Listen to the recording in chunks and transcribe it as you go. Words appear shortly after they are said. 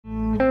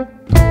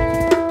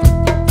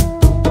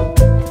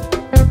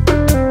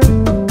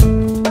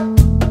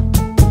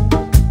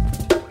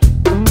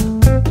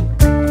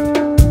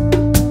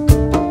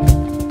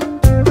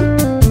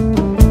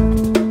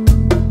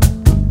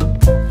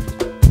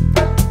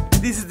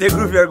This is the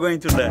groove we are going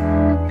to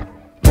learn.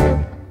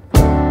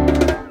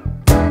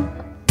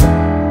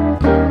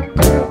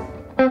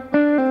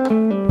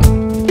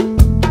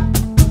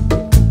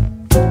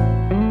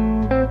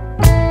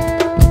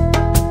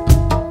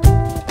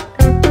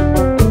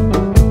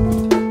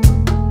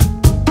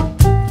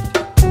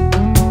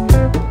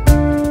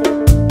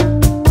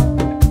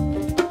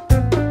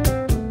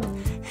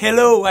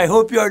 Hello, I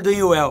hope you are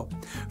doing well.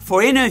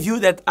 For any of you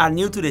that are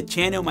new to the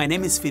channel, my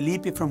name is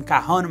Felipe from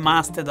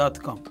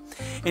CajonMaster.com.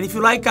 And if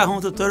you like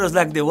Cajon tutorials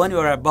like the one you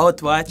are about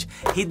to watch,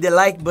 hit the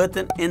like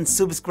button and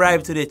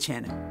subscribe to the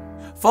channel.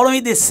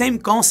 Following the same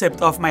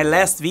concept of my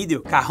last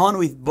video, Cajon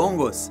with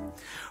Bongos,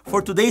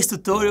 for today's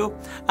tutorial,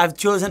 I've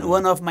chosen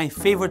one of my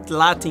favorite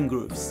Latin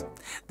grooves,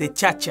 the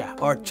cha-cha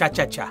or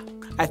cha-cha-cha.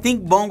 I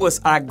think bongos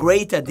are a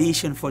great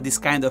addition for this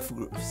kind of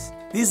grooves.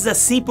 This is a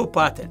simple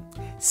pattern.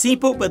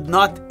 Simple but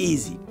not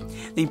easy.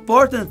 The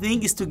important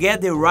thing is to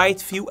get the right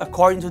feel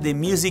according to the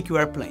music you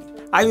are playing.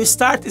 I will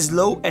start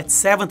slow at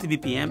 70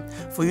 BPM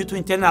for you to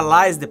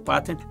internalize the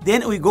pattern,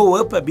 then we go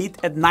up a bit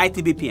at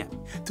 90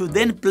 BPM, to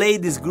then play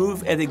this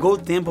groove at the go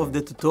tempo of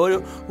the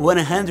tutorial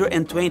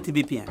 120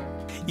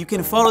 BPM. You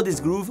can follow this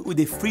groove with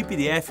the free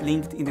PDF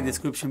linked in the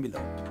description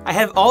below. I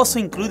have also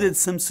included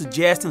some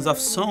suggestions of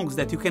songs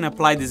that you can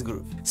apply this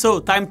groove. So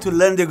time to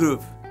learn the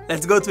groove.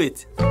 Let's go to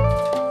it.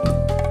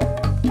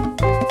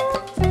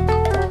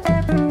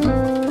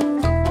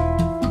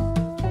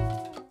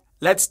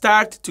 Let's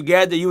start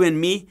together, you and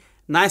me,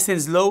 nice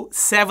and slow,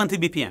 70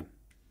 BPM.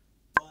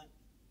 1,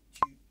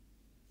 2,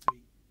 3,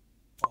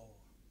 4.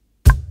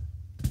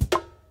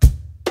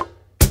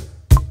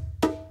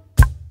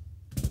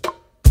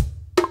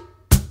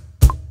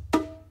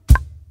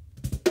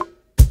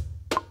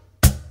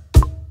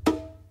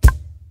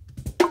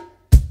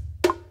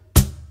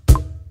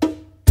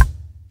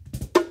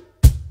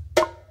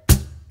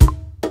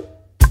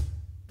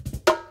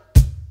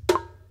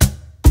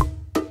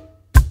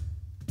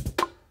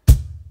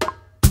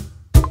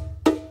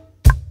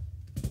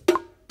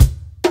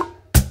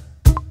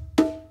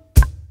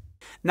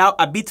 Now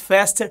a bit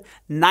faster,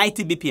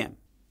 90 BPM.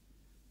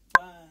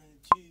 1,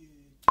 2,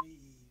 3,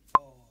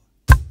 4.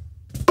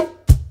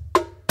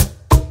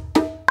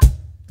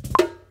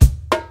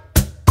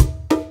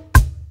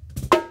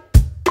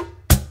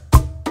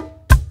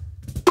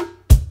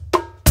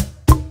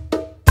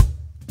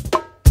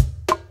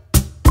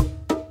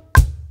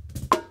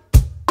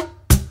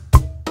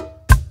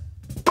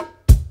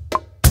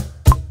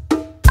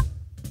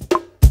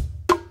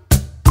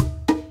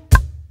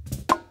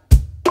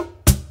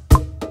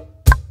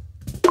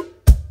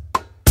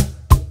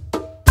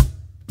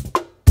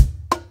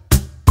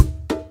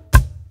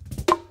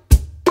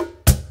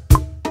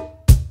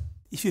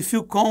 If you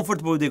feel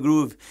comfortable with the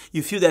groove,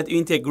 you feel that you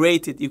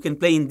integrate it, you can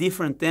play in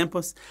different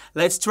tempos.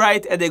 Let's try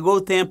it at the go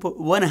tempo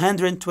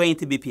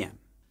 120 BPM.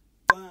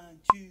 1,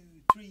 2,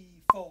 3,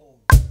 4.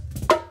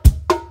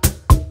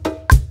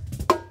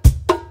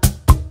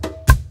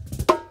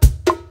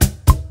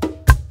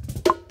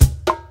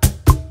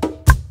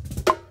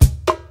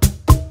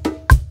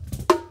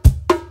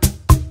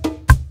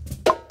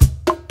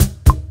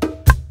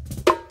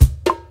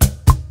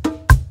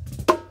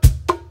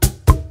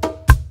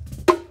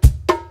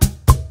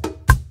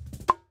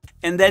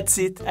 And that's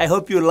it. I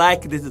hope you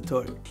like the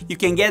tutorial. You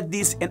can get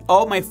this and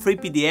all my free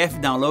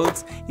PDF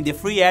downloads in the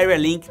free area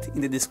linked in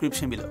the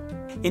description below.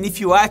 And if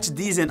you watch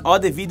these and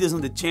other videos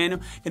on the channel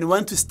and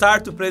want to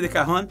start to play the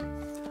cajon,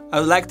 I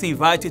would like to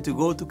invite you to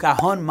go to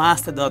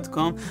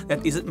CajonMaster.com.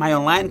 That is my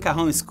online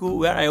cajon school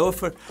where I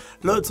offer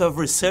loads of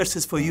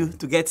resources for you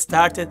to get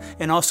started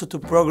and also to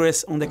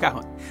progress on the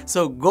cajon.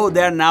 So go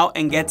there now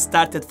and get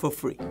started for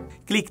free.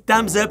 Click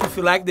thumbs up if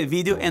you like the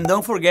video and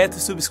don't forget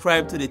to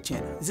subscribe to the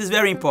channel. This is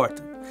very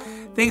important.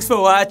 Thanks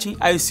for watching.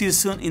 I will see you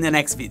soon in the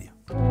next video.